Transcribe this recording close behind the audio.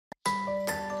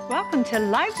Welcome to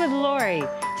Life with Lori.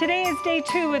 Today is day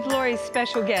 2 with Lori's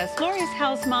special guests, Lori's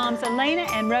house moms, Alaina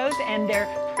and Rose, and their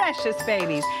precious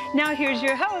babies. Now here's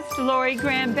your host, Lori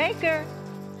Graham Baker.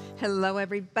 Hello,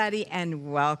 everybody,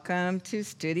 and welcome to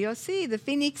Studio C, the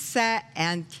Phoenix set.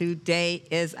 And today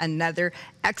is another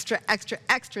extra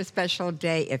special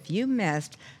day. If you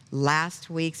missed last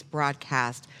week's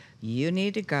broadcast, you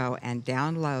need to go and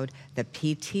download the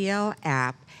PTL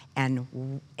app and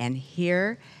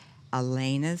hear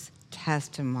Alaina's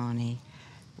testimony.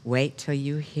 Wait till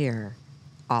you hear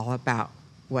all about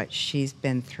what she's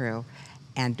been through.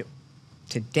 And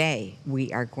today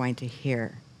we are going to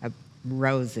hear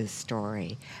Rose's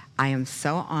story. I am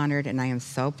so honored and I am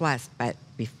so blessed, but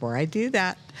before I do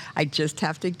that, I just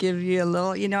have to give you a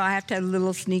little, I have to have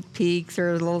little sneak peeks or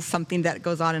a little something that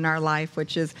goes on in our life,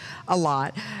 which is a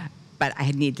lot. But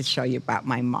I need to show you about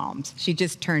my mom's. She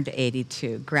just turned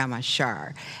 82, Grandma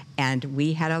Shar. And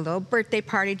we had a little birthday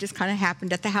party, just kind of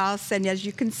happened at the house. And as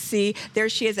you can see, there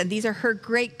she is. And these are her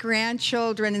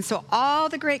great-grandchildren. And so all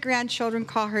the great-grandchildren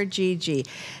call her Gigi.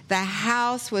 The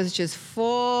house was just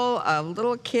full of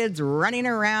little kids running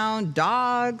around,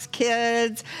 dogs,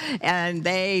 kids. And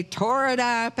they tore it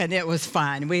up, and it was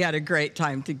fun. We had a great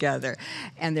time together.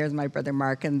 And there's my brother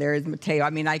Mark, and there's Mateo. I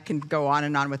mean, I can go on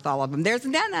and on with all of them. There's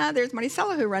Nana, there's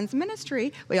Maricela, who runs the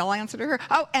ministry. We all answer to her.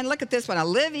 Oh, and look at this one,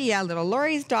 Olivia, little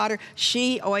Lori's daughter.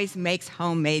 She always makes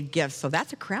homemade gifts. So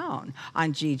that's a crown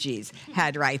on Gigi's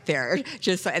head right there.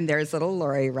 And there's little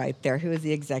Lori right there, who is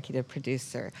the executive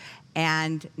producer.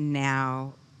 And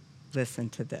now, listen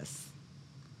to this.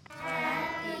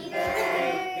 Happy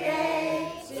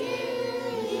birthday to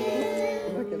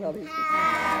you. Look at all these people.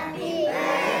 Happy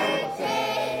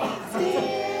birthday to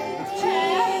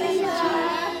you.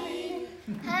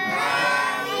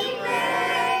 Happy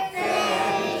birthday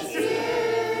to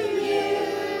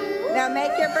you. Now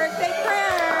make your birthday prayer.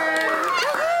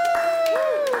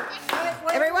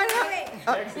 Everyone,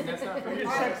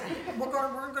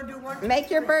 We're going to do one. make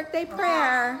your birthday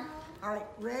prayer. All right,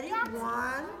 ready?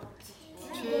 1,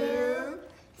 2,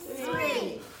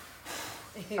 3.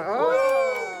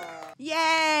 Oh. Yay!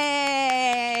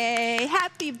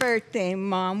 Happy birthday,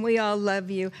 Mom. We all love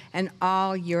you and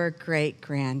all your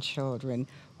great-grandchildren,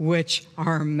 which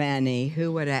are many.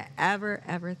 Who would have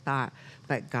ever thought,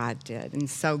 but God did. And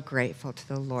so grateful to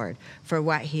the Lord for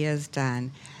what he has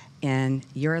done in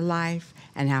your life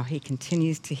and how he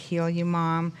continues to heal you,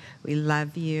 Mom. We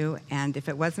love you. And if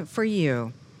it wasn't for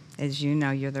you, as you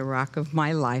know, you're the rock of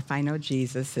my life. I know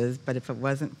Jesus is, but if it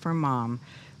wasn't for Mom,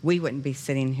 we wouldn't be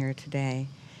sitting here today.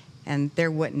 And there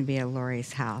wouldn't be a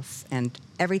Lori's house and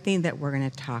everything that we're going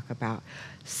to talk about.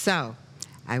 So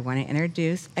I want to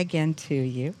introduce again to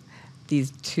you these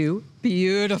 2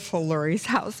 beautiful Lori's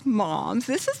house moms.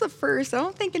 This is the first. I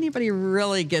don't think anybody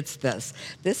really gets this.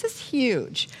 This is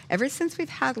huge. Ever since we've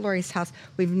had Lori's house,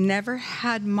 we've never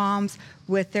had moms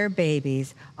with their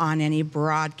babies on any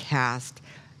broadcast.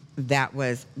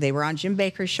 They were on Jim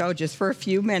Baker's show just for a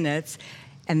few minutes,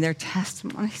 and their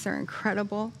testimonies are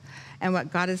incredible and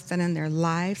what God has done in their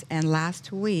lives. And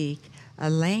last week,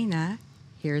 Alaina,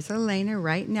 here's Alaina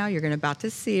right now. You're about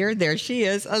to see her. There she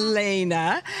is,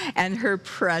 Alaina, and her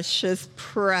precious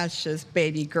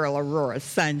baby girl, Aurora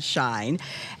Sunshine.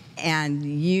 And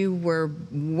you were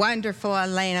wonderful,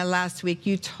 Alaina, last week.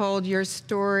 You told your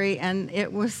story, and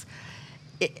it was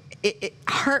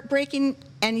heartbreaking,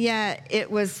 and yet it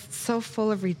was so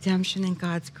full of redemption and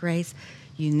God's grace.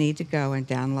 You need to go and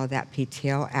download that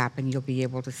PTL app, and you'll be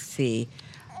able to see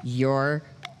the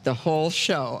whole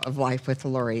show of Life with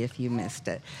Lori if you missed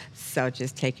it. So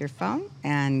just take your phone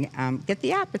and get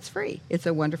the app. It's free. It's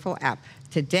a wonderful app.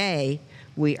 Today,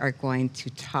 we are going to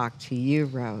talk to you,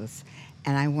 Rose,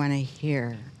 and I want to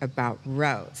hear about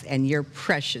Rose and your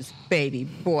precious baby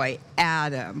boy,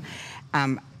 Adam.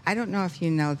 I don't know if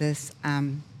you know this,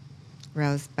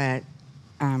 Rose, but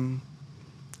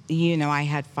I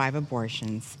had 5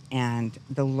 abortions, and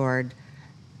the Lord,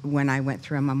 when I went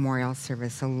through a memorial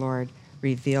service, the Lord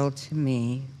revealed to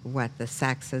me what the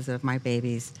sexes of my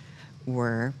babies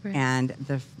were, right. And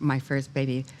my first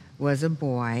baby was a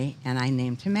boy, and I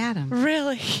named him Adam.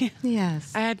 Really?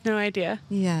 Yes. I had no idea.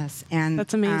 Yes, and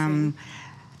that's amazing.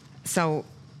 So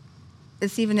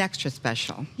it's even extra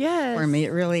special. Yes. For me,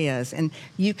 it really is. And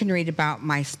you can read about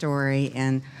my story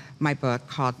in my book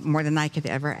called More Than I Could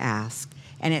Ever Ask.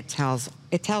 And it tells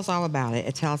all about it.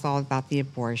 It tells all about the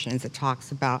abortions. It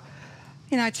talks about,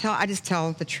 I just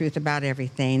tell the truth about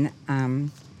everything,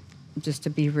 just to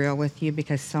be real with you,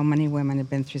 because so many women have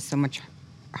been through so much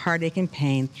heartache and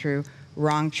pain through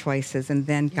wrong choices, and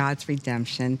then God's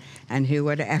redemption. And who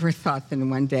would have ever thought that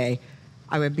one day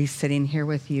I would be sitting here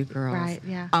with you girls. Right,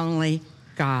 yeah. Only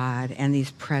God and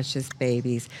these precious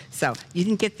babies. So you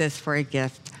can get this for a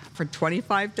gift for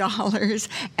 $25.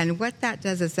 And what that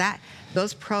does is that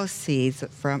those proceeds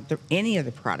from any of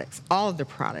the products, all of the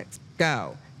products,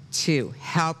 go to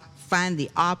help fund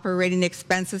the operating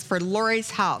expenses for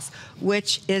Lori's House,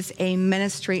 which is a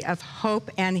ministry of hope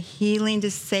and healing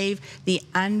to save the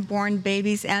unborn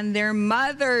babies and their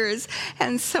mothers.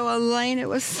 And so, Elaine, it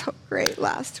was so great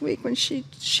last week when she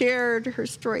shared her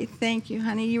story. Thank you,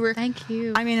 honey. You were, Thank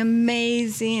you. I mean,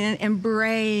 amazing and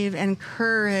brave and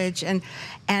courage and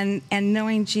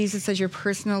knowing Jesus as your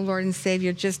personal Lord and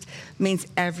Savior just means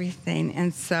everything.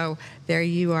 And so there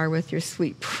you are with your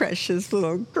sweet, precious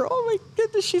little girl. Oh, my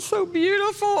goodness, she's so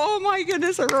beautiful. Oh, my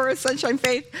goodness, Aurora Sunshine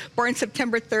Faith, born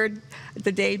September 3rd,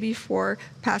 the day before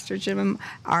Pastor Jim and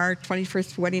our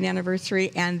 21st wedding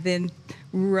anniversary. And then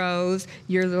Rose,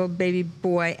 your little baby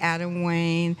boy, Adam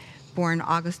Wayne, born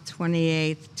August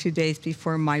 28th, 2 days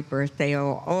before my birthday.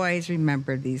 I'll always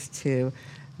remember these two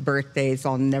birthdays.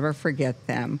 I'll never forget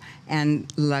them.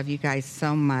 And love you guys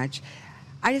so much.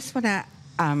 I just want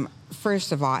to,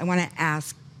 first of all, I want to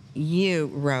ask you,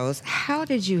 Rose, how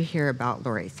did you hear about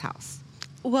Lori's House?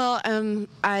 Well,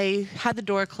 I had the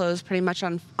door closed pretty much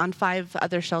on 5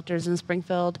 other shelters in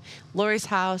Springfield. Lori's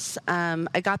House,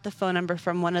 I got the phone number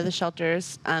from one of the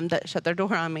shelters that shut their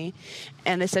door on me,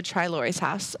 and they said, try Lori's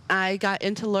House. I got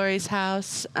into Lori's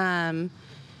House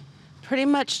pretty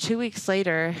much 2 weeks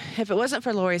later. If it wasn't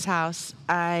for Lori's House,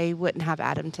 I wouldn't have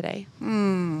Adam today.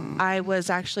 I was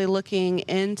actually looking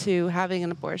into having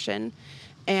an abortion,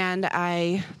 and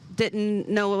I didn't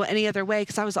know any other way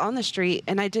because I was on the street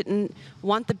and I didn't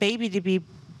want the baby to be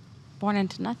Born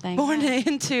into nothing. born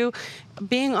into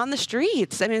being on the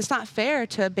streets. I mean, it's not fair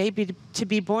to a baby to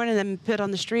be born and then put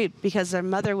on the street because their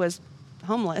mother was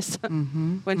homeless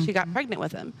when she got pregnant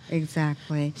with him.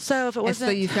 Exactly. So if it And wasn't,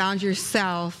 so you found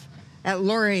yourself at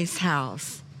Lori's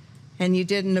house, and you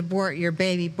didn't abort your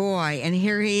baby boy, and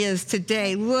here he is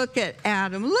today. Look at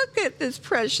Adam. Look at this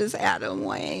precious Adam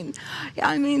Wayne.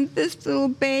 I mean, this little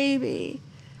baby.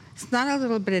 It's not a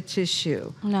little bit of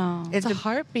tissue. No. it's a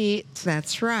heartbeat.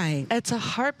 That's right. It's a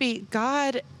heartbeat.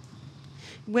 God,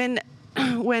 when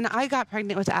I got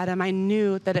pregnant with Adam, I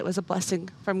knew that it was a blessing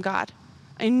from God.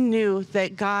 I knew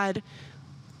that God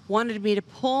wanted me to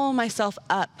pull myself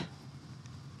up.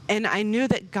 And I knew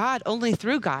that God, only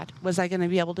through God, was I going to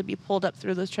be able to be pulled up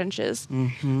through those trenches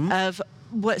of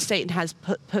what Satan has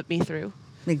put me through.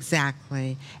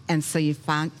 Exactly. And so you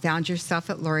found yourself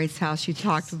at Lori's house. You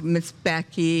talked with Miss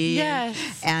Becky.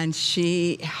 Yes. And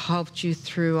she helped you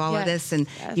through all of this. And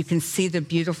you can see the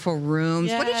beautiful rooms.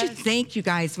 What did you Yes. think, you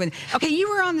guys, when, okay, you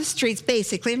were on the streets,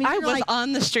 basically. I mean, I you were was like,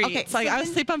 on the streets. Okay, Like, so I would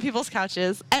then- sleep on people's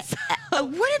couches.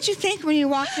 what did you think when you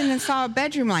walked in and saw a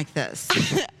bedroom like this?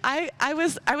 I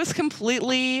was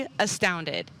completely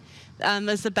astounded.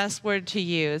 Is the best word to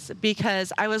use,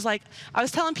 because I was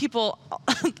telling people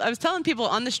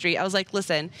on the street, I was like,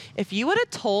 listen, if you would have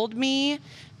told me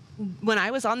when I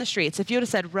was on the streets, if you would have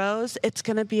said, Rose, it's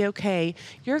going to be okay.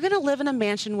 You're going to live in a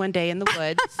mansion one day in the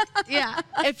woods. Yeah.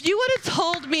 If you would have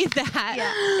told me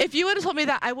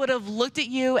that, I would have looked at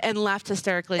you and laughed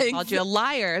hysterically and called you a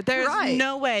liar. There's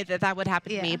no way that would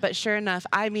happen to me. But sure enough,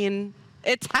 I mean,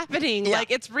 it's happening. Yeah.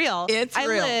 Like, it's real. It's I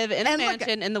real. live in a And look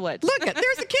mansion in the woods. Look,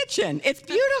 there's a kitchen. It's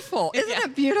beautiful. Isn't Yeah.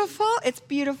 it beautiful? It's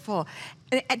beautiful.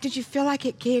 And did you feel like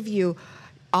it gave you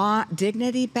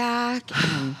dignity back?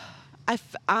 And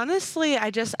Honestly,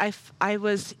 I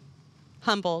was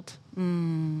humbled.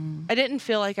 I didn't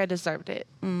feel like I deserved it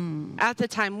at the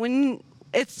time. When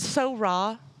it's so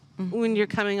raw, when you're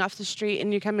coming off the street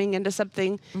and you're coming into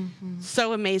something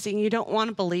so amazing, you don't want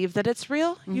to believe that it's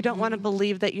real. You don't want to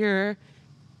believe that you're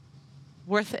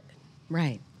worth it.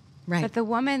 right. But the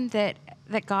woman that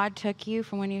God took you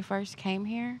from when you first came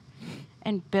here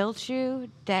and built you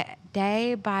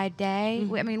day by day.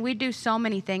 I mean, we do so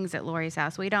many things at Lori's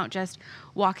house. We don't just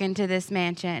walk into this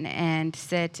mansion and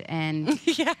sit and,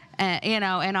 in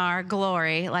our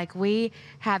glory. Like, we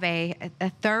have a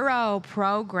thorough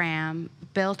program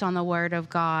built on the Word of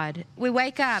God. We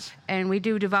wake up and we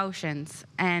do devotions,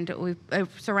 and we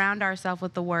surround ourselves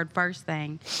with the Word first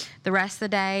thing. The rest of the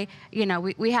day,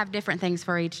 we have different things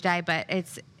for each day, but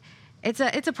it's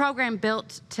a program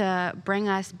built to bring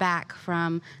us back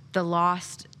from the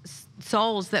lost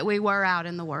souls that we were out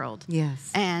in the world.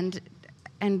 Yes. And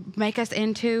make us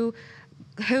into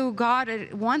who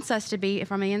God wants us to be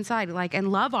from the inside, like,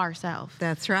 and love ourselves.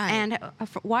 That's right. And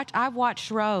I've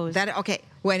watched Rose. Okay,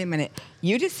 wait a minute.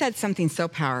 You just said something so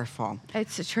powerful.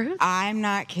 It's the truth. I'm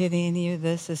not kidding you.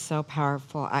 This is so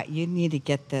powerful. You need to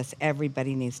get this.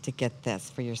 Everybody needs to get this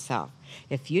for yourself.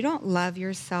 If you don't love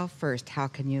yourself first, how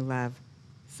can you love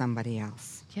somebody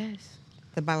else? Yes.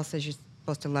 The Bible says you're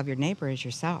supposed to love your neighbor as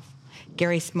yourself.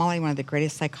 Gary Smalley, one of the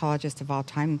greatest psychologists of all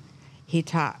time, he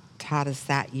taught us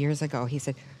that years ago. He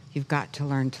said, you've got to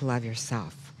learn to love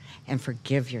yourself and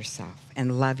forgive yourself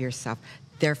and love yourself.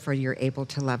 Therefore, you're able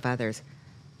to love others.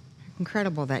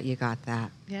 Incredible that you got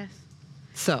that. Yes.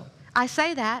 So I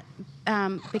say that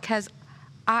because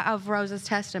of Rose's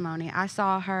testimony. I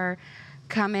saw her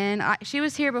come in. She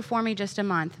was here before me just a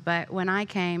month, but when I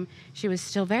came, she was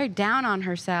still very down on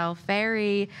herself,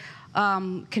 very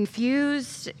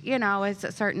confused,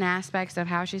 as certain aspects of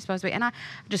how she's supposed to be. And I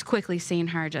just quickly seen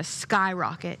her just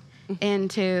skyrocket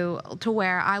into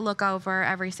where I look over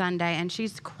every Sunday and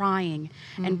she's crying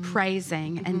and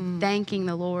praising and thanking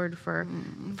the Lord for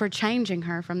changing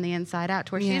her from the inside out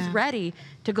to where she's ready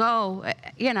to go,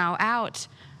 out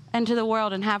into the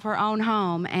world and have her own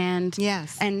home and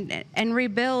and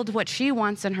rebuild what she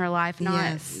wants in her life,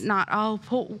 not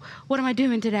what am I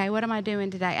doing today? What am I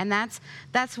doing today? And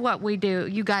that's what we do.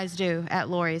 You guys do at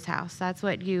Lori's house. That's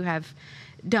what you have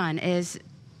done, is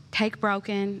take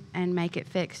broken and make it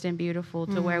fixed and beautiful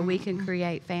to where we can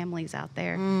create families out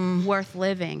there worth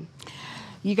living.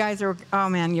 you guys are, oh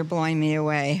man, you're blowing me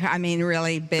away. I mean,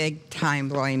 really big time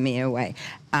blowing me away.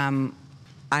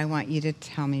 I want you to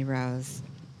tell me, Rose,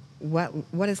 what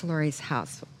is Lori's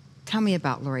house? Tell me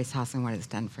about Lori's house and what it's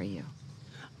done for you.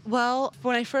 Well,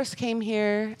 when I first came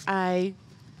here, I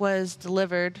was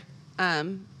delivered. I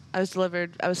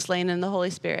was slain in the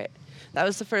Holy Spirit. That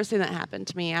was the first thing that happened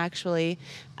to me, actually.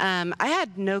 I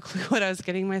had no clue what I was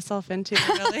getting myself into,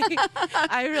 really.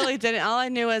 I really didn't. All I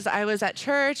knew was I was at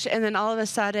church, and then all of a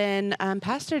sudden,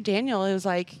 Pastor Daniel was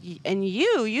like, and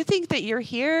you think that you're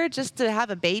here just to have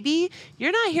a baby?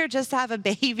 You're not here just to have a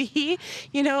baby.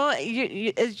 You know,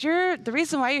 the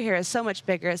reason why you're here is so much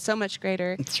bigger. It's so much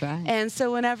greater. That's right. And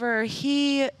so whenever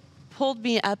he pulled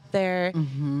me up there,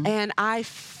 and I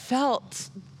felt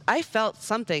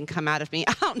something come out of me.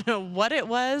 I don't know what it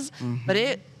was, but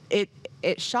it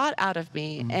shot out of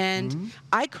me. And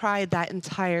I cried that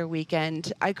entire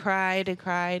weekend. I cried and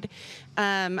cried.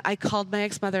 I called my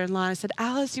ex-mother-in-law and I said,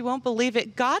 Alice, you won't believe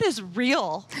it. God is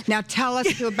real. Now tell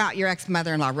us about your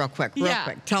ex-mother-in-law real quick.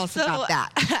 Tell us about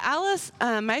that. Alice,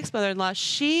 my ex-mother-in-law,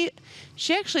 she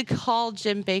actually called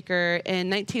Jim Bakker in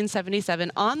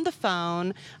 1977 on the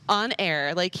phone, on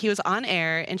air. Like, he was on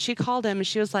air, and she called him, and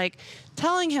she was like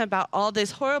telling him about all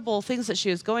these horrible things that she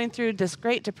was going through, this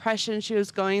great depression she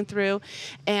was going through.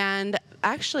 And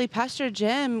actually, Pastor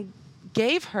Jim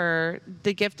gave her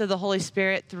the gift of the Holy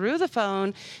Spirit through the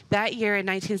phone that year in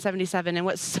 1977. And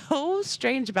what's so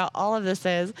strange about all of this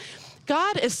is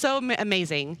God is so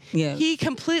amazing. Yes. He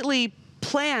completely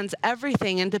plans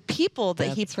everything and the people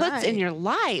that he puts in your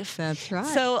life. That's right.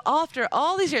 So after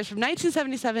all these years, from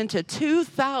 1977 to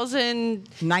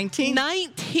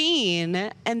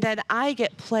 2019, and then I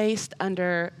get placed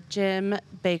under Jim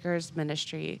Bakker's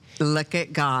ministry. Look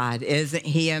at God. Isn't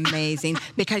he amazing?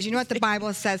 Because you know what the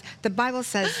Bible says? The Bible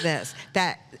says this,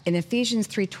 that in Ephesians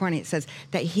 3:20, it says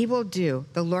that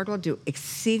the Lord will do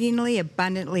exceedingly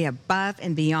abundantly above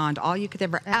and beyond all you could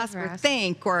ever ask or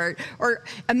think or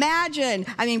imagine.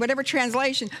 I mean, whatever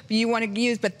translation you want to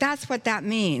use, but that's what that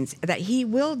means, that he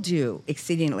will do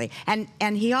exceedingly.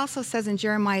 And he also says in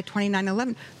Jeremiah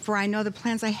 29:11, for I know the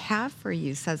plans I have for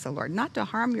you, says the Lord, not to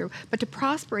harm you, but to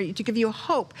prosper you, to give you a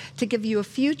hope, to give you a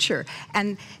future.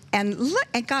 And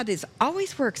God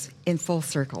always works in full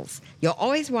circles. You'll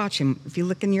always watch him if you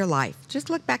look in your life. Just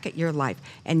look back at your life,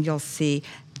 and you'll see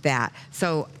that.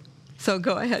 So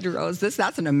go ahead, Rose.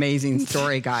 That's an amazing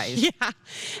story, guys. Yeah,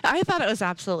 I thought it was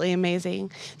absolutely amazing.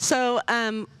 So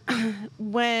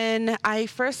when I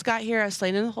first got here, I was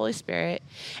slain in the Holy Spirit.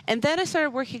 And then I started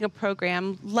working a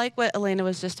program like what Alaina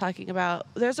was just talking about.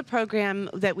 There's a program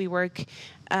that we work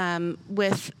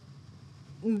with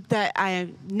that I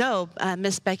know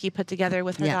Miss Becky put together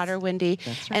with her daughter, Wendy.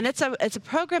 That's right. And it's a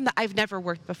program that I've never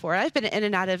worked before. I've been in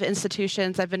and out of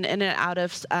institutions. I've been in and out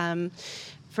of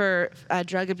for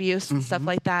drug abuse and stuff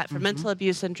like that, for mental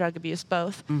abuse and drug abuse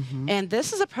both. And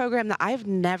this is a program that I've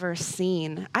never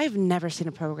seen. I've never seen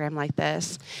a program like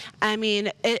this. I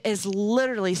mean, it is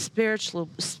literally spiritual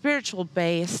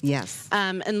based. Yes.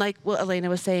 And like what Alaina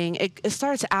was saying, it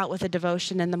starts out with a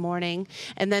devotion in the morning,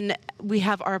 and then we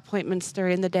have our appointments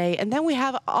during the day, and then we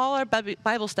have all our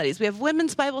Bible studies. We have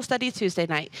women's Bible study Tuesday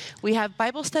night. We have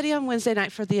Bible study on Wednesday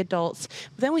night for the adults.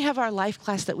 Then we have our life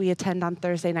class that we attend on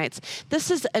Thursday nights. This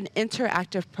is an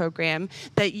interactive program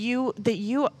that you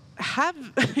have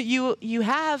you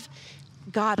have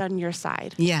God on your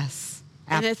side. Yes.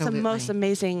 Absolutely. And it's the most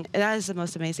amazing. That is the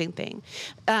most amazing thing.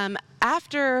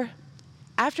 After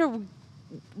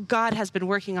God has been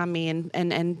working on me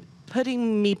and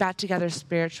putting me back together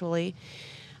spiritually,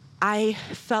 I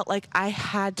felt like I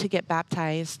had to get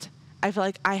baptized. I felt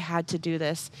like I had to do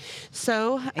this.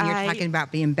 So and you're talking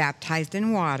about being baptized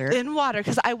in water. In water,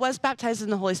 because I was baptized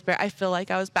in the Holy Spirit. I feel like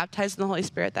I was baptized in the Holy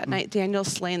Spirit that night. Daniel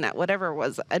slaying that whatever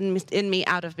was in me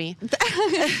out of me.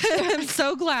 I'm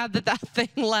so glad that thing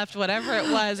left, whatever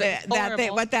it was.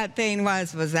 What that thing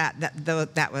was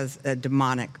that was a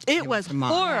demonic. It was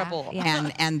demonic. horrible. Yeah.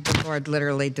 And the Lord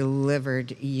literally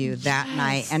delivered you that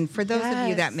night. And for those of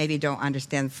you that maybe don't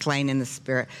understand slain in the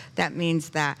Spirit, that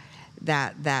means that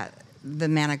the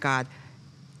man of God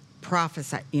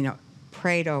prophesied,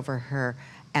 prayed over her,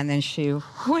 and then she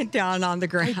went down on the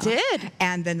ground. I did.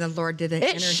 And then the Lord did an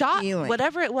inner shot healing.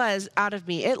 Whatever it was out of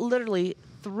me. It literally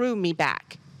threw me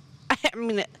back. I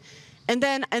mean, and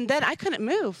then I couldn't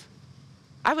move.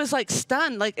 I was like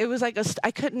stunned. Like it was like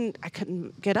I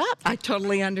couldn't get up. I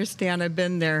totally understand. I've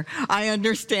been there. I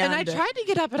understand. And I tried to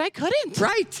get up, but I couldn't.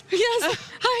 Right. Yes.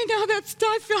 I know that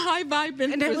stuff. I've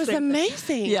been. And it was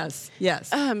amazing. Yes. Yes.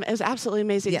 It was absolutely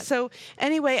amazing. Yes. So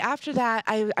anyway, after that,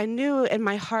 I knew in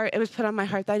my heart, it was put on my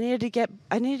heart that I needed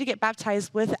to get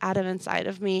baptized with Adam inside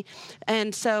of me,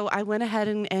 and so I went ahead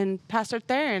and Pastor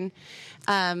Theron,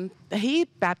 he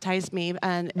baptized me.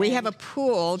 And we have a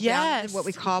pool down in what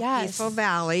we call Peaceful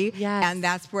Valley, and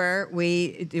that's where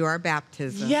we do our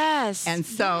baptism. Yes. And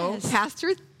so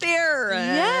Pastor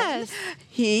Theron,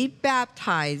 he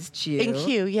baptized you. In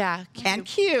Q, yeah. And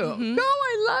Q. Mm-hmm.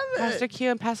 Oh, I love it. Pastor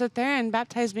Q and Pastor Theron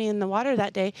baptized me in the water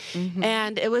that day.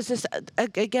 And it was just,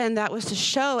 again, that was to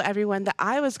show everyone that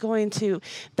I was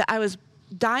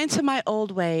dying to my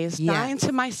old ways, dying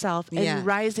to myself, and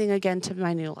rising again to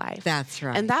my new life. That's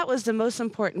right. And that was the most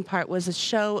important part, was to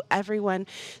show everyone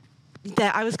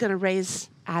that I was going to raise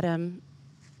Adam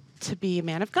to be a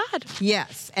man of God.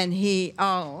 Yes, and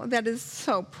that is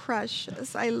so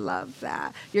precious. I love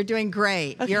that. You're doing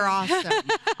great. Okay. You're awesome.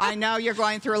 I know you're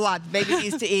going through a lot. The baby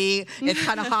needs to eat. It's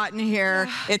kind of hot in here.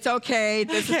 It's okay.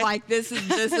 This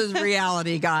is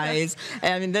reality, guys.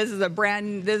 I mean, this is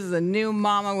a new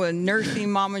mama with a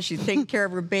nursing mama. She's taking care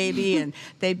of her baby, and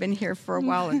they've been here for a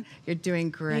while, and you're doing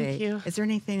great. Thank you. Is there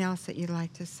anything else that you'd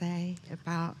like to say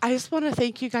about? I just want to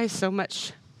thank you guys so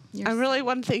much. I really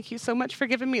want to thank you so much for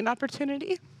giving me an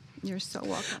opportunity. You're so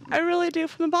welcome. I really do,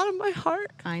 from the bottom of my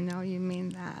heart. I know you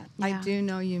mean that. Yeah. I do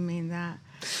know you mean that.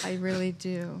 I really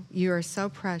do. You are so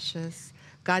precious.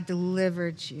 God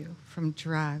delivered you from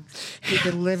drugs. He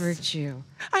delivered you.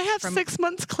 I have 6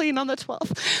 months clean on the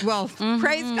 12th. Well,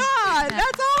 praise God.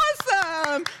 That's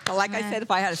awesome. Well, like I said,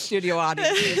 if I had a studio audience,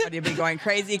 everybody would be going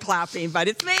crazy clapping, but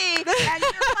it's me, and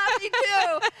you're clapping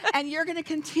too. And you're going to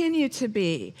continue to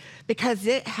be, because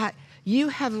you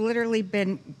have literally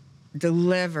been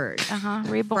delivered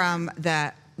from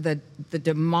the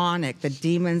demonic, the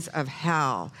demons of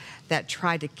hell that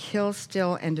tried to kill,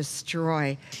 steal, and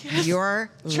destroy your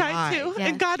life. Tried to,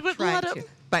 and God wouldn't let him.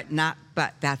 But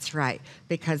that's right.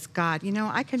 Because God,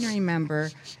 I can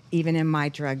remember, even in my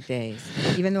drug days,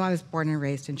 even though I was born and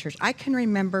raised in church, I can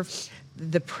remember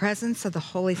the presence of the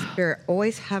Holy Spirit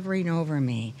always hovering over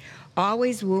me,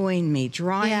 always wooing me,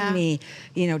 drawing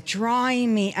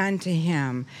me unto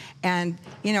Him. And,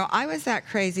 I was that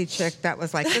crazy chick that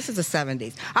was like, this is the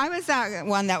 70s. I was that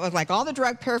one that was like, all the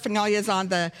drug paraphernalia is on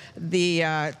the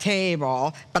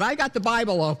table, but I got the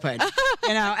Bible open,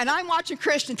 and I'm watching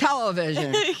Christian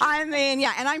television. I mean,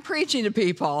 and I'm preaching to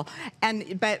people.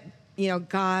 But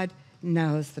God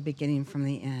knows the beginning from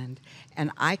the end.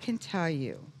 And I can tell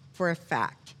you for a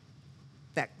fact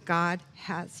that God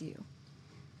has you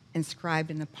inscribed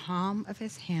in the palm of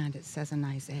His hand. It says in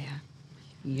Isaiah,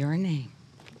 your name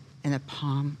in the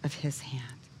palm of His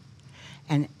hand.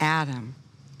 And Adam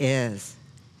is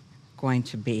going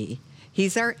to be,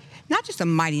 he's not just a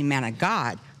mighty man of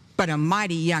God, but a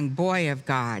mighty young boy of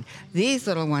God. These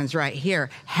little ones right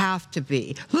here have to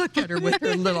be. Look at her with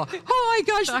her little, oh my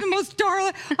gosh, she's the most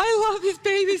darling. I love this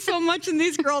baby so much, and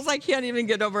these girls, I can't even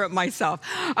get over it myself.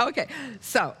 Okay,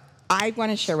 so I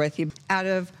want to share with you out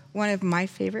of one of my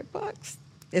favorite books.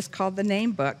 It's called The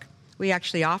Name Book. We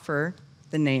actually offer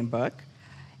the Name Book,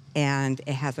 and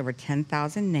it has over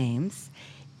 10,000 names,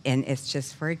 and it's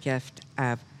just for a gift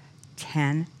of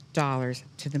 $10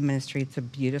 to the ministry. It's a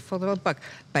beautiful little book.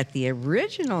 But the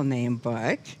original Name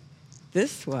Book,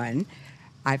 this one,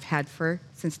 I've had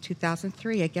since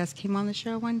 2003. I guess came on the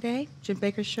show one day, Jim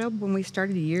Baker's show, when we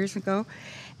started years ago.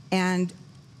 And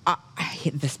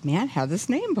this man had this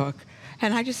name book,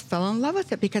 and I just fell in love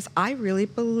with it because I really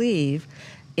believe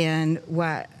in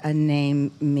what a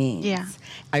name means. Yeah.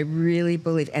 I really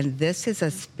believe. And this is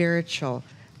a spiritual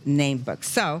name book.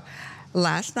 So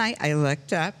last night I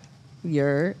looked up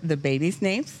the baby's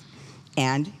names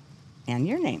and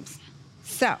your names.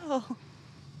 So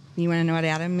you want to know what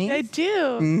Adam means? I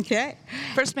do. Okay.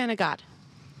 First man of God.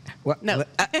 What? No.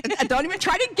 Don't even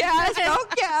try to guess.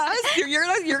 Don't guess. You're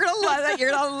gonna love it.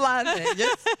 You're gonna love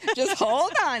it. Just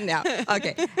hold on now.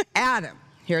 Okay. Adam.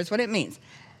 Here's what it means.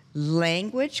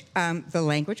 Language. The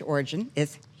language origin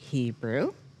is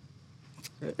Hebrew,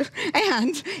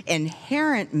 and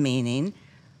inherent meaning,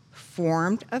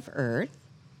 formed of earth.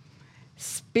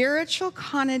 Spiritual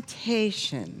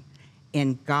connotation,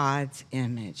 in God's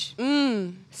image.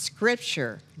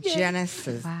 Scripture,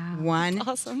 Genesis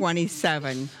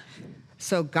 1:27.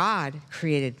 So God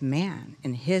created man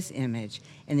in his image.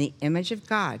 In the image of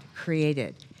God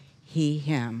created he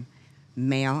him.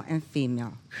 Male and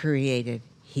female created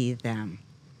he them.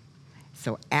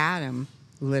 So Adam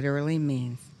literally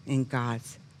means in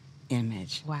God's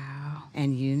image. Wow.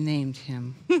 And you named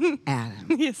him Adam.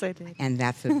 Yes, I did. And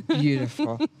that's a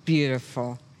beautiful,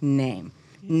 beautiful name.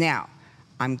 Now,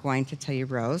 I'm going to tell you,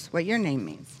 Rose, what your name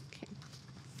means. Okay.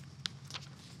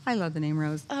 I love the name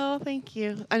Rose. Oh, thank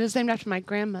you. I was named after my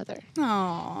grandmother.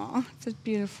 Oh, it's a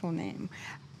beautiful name.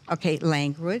 Okay,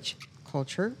 language,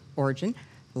 culture, origin,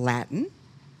 Latin,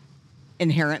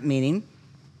 inherent meaning,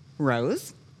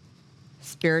 rose,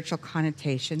 spiritual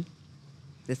connotation,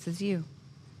 this is you,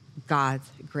 God's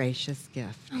gracious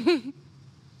gift.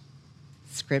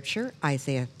 Scripture,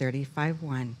 Isaiah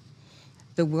 35:1.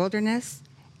 The wilderness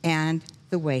and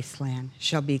the wasteland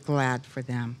shall be glad for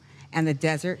them, and the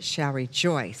desert shall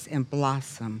rejoice and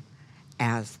blossom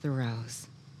as the rose.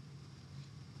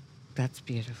 That's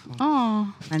beautiful.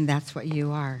 Oh, And that's what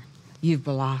you are. You've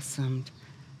blossomed.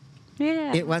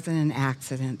 yeah. It wasn't an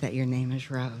accident that your name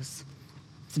is Rose.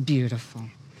 It's beautiful.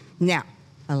 Now,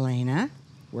 Alaina,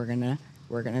 we're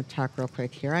gonna talk real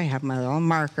quick here. I have my little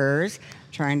markers,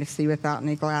 trying to see without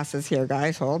any glasses here,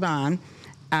 guys. Hold on.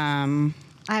 I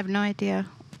have no idea.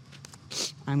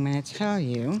 I'm going to tell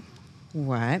you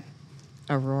what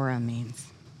Aurora means.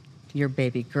 Your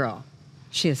baby girl.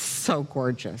 She is so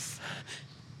gorgeous.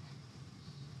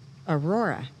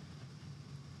 Aurora.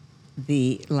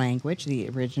 The language, the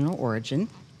original origin,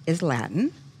 is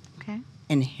Latin. Okay.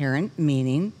 Inherent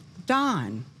meaning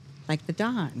dawn, like the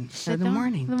dawn, or the dawn,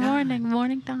 morning. The dawn.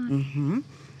 morning dawn. Mm-hmm.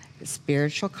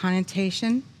 Spiritual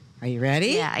connotation. Are you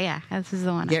ready? Yeah. This is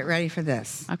the one. Get ready for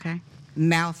this. Okay.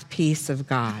 Mouthpiece of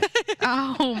God.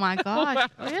 Oh my gosh.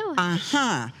 Really?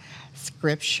 Uh-huh.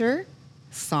 Scripture,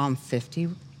 Psalm 50,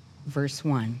 verse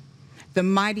 1. The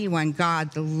mighty one,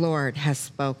 God the Lord, has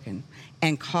spoken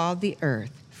and called the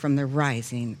earth from the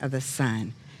rising of the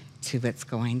sun to its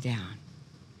going down.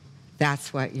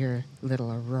 That's what your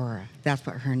little Aurora, that's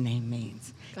what her name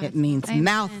means. It means Amen.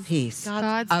 mouthpiece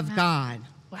God's of mouth. God.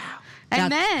 Wow.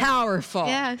 That's Amen. powerful.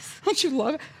 Yes. Don't you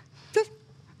love it?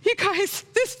 You guys,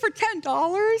 this for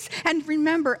 $10. And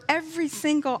remember, every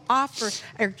single offer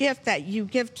or gift that you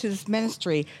give to this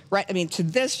ministry, right? I mean, to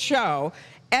this show,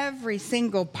 every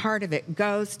single part of it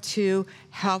goes to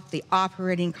help the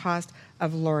operating cost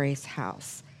of Lori's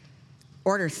house.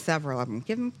 Order several of them.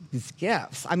 Give them these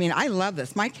gifts. I mean, I love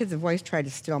this. My kids have always tried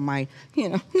to steal my,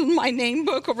 my name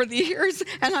book over the years.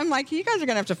 And I'm like, you guys are going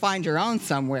to have to find your own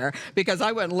somewhere because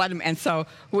I wouldn't let them. And so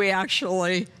we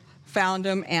actually found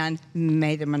them and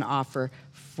made them an offer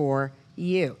for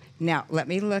you. Now, let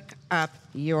me look up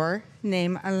your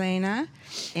name, Alaina,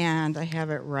 and I have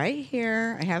it right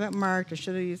here. I have it marked. I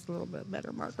should have used a little bit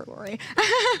better marker, Lori.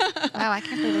 Wow, I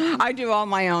can't believe it. I do all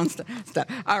my own stuff.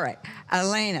 All right,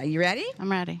 Alaina, you ready? I'm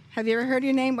ready. Have you ever heard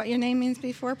what your name means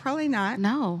before? Probably not.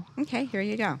 No. Okay, here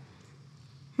you go.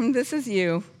 This is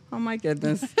you. Oh, my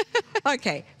goodness.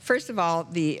 Okay, first of all,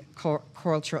 the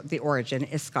cultural, the origin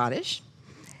is Scottish.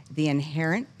 The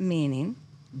inherent meaning,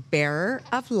 bearer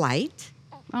of light.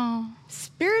 Oh.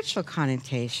 Spiritual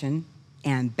connotation,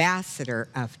 ambassador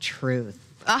of truth.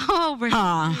 Oh, really?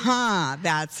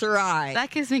 That's right. That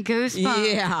gives me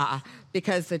goosebumps. Yeah,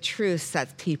 because the truth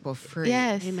sets people free.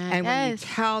 Yes. Amen. And when you Yes.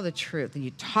 tell the truth and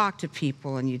you talk to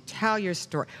people and you tell your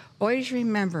story, always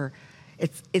remember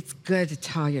it's good to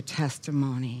tell your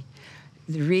testimony.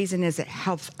 The reason is it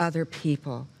helps other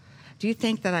people. Do you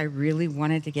think that I really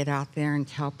wanted to get out there and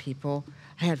tell people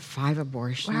I had 5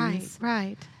 abortions?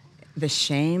 Right. The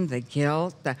shame, the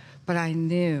guilt, but I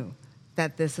knew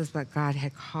that this is what God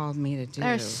had called me to do.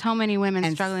 There's so many women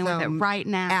And struggling with so, it right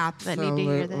now that need to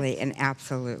hear this.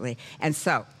 Absolutely. And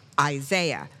so,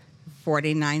 Isaiah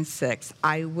 49:6,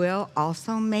 I will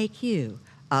also make you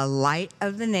a light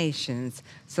of the nations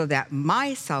so that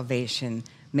my salvation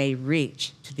may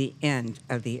reach to the end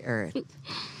of the earth.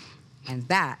 And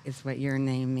that is what your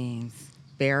name means.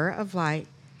 Bearer of light,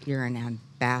 you're an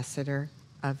ambassador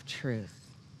of truth.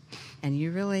 And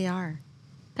you really are.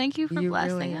 Thank you for You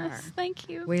blessing really us. are. Thank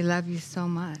you. We love you so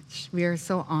much. We are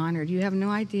so honored. You have no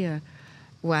idea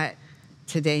what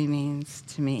today means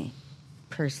to me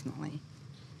personally.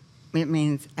 It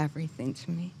means everything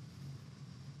to me.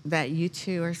 That you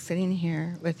two are sitting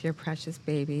here with your precious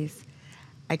babies.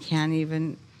 I can't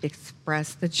even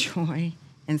express the joy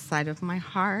inside of my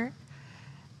heart.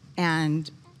 And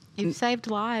You've saved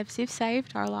lives. You've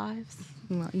saved our lives.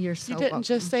 well, you're so You didn't welcome.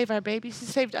 just save our babies, you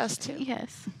saved us too.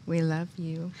 Yes. We love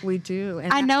you. We do.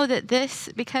 And I know that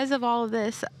because of all of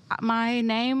this, my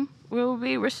name will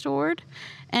be restored,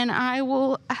 and I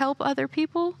will help other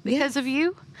people because of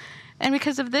you, and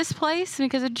because of this place, and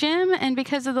because of Jim, and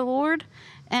because of the Lord.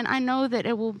 And I know that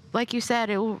it will, like you said,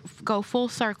 it will go full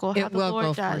circle how It the will Lord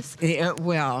go does. It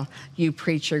will. You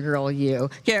preacher girl, you.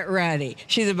 Get ready.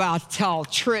 She's about to tell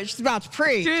truth. She's about to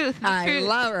preach. Truth, the I truth.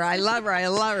 love her. I love her. I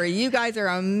love her. You guys are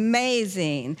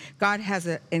amazing. God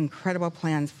has incredible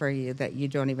plans for you that you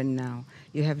don't even know.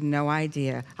 You have no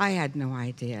idea. I had no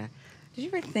idea. Did you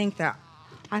ever think that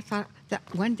I thought that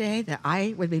one day that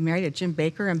I would be married to Jim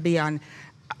Baker and be on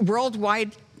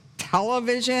worldwide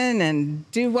television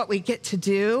and do what we get to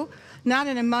do? Not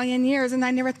in a million years. And I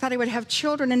never thought I would have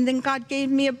children. And then God gave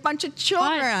me a bunch of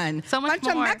children. So much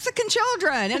bunch more. of Mexican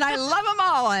children. And I love them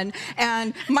all.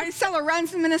 And Marcella runs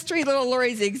the ministry. Little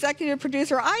Lori's the executive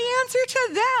producer. I answer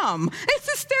to them. It's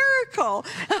hysterical.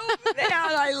 Oh, man,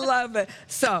 I love it.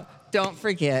 So don't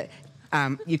forget.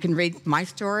 You can read my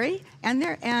story, and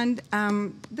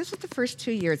this was the first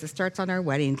 2 years. It starts on our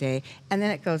wedding day, and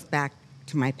then it goes back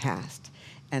to my past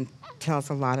and tells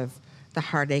a lot of the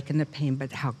heartache and the pain,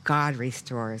 but how God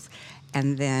restores.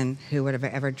 And then who would have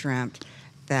ever dreamt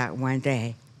that one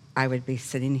day I would be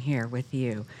sitting here with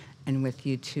you and with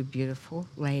you two beautiful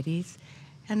ladies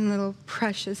and little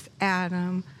precious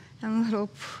Adam and little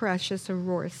precious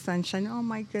Aurora Sunshine. Oh,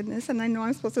 my goodness. And I know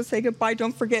I'm supposed to say goodbye.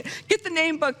 Don't forget. Get the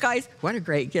name book, guys. What a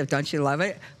great gift. Don't you love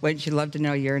it? Wouldn't you love to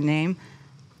know your name?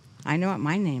 I know what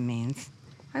my name means.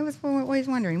 I was always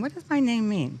wondering, what does my name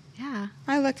mean? Yeah.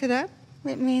 I looked it up.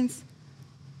 It means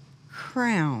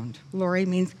crowned. Lori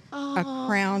means a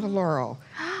crowned laurel.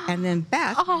 And then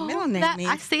Beth, my middle name I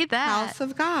means see that. House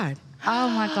of God. Oh,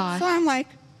 my gosh. So I'm like,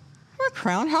 I'm a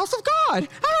crowned house of God. I'm like,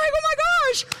 oh my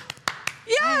gosh.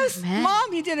 Yes, Amen.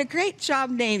 Mom, you did a great job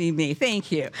naming me.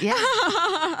 Thank you.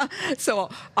 Yeah. So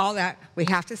all that, we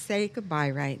have to say goodbye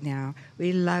right now.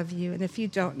 We love you. And if you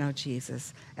don't know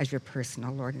Jesus as your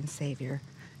personal Lord and Savior,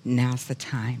 now's the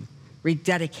time.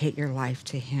 Rededicate your life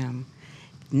to him.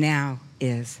 Now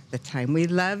is the time. We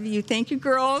love you. Thank you,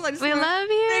 girls. I just We wanna love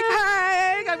you. Big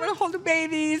hug. I want to hold the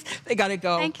babies. They got to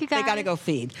go. Thank you, They got to guys. go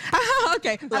feed.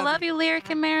 Okay. I love you, Lyric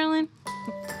and Marilyn.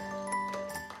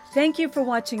 Thank you for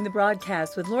watching the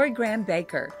broadcast with Lori Graham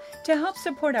Baker. To help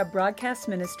support our broadcast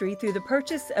ministry through the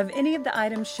purchase of any of the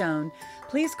items shown,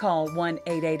 please call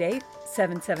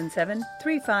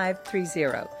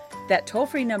 1-888-777-3530. That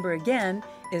toll-free number again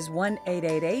is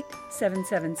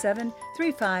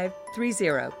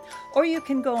 1-888-777-3530. Or you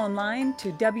can go online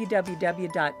to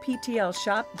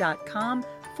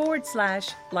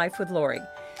www.ptlshop.com/Life with Lori.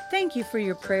 Thank you for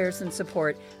your prayers and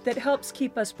support that helps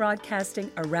keep us broadcasting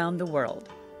around the world.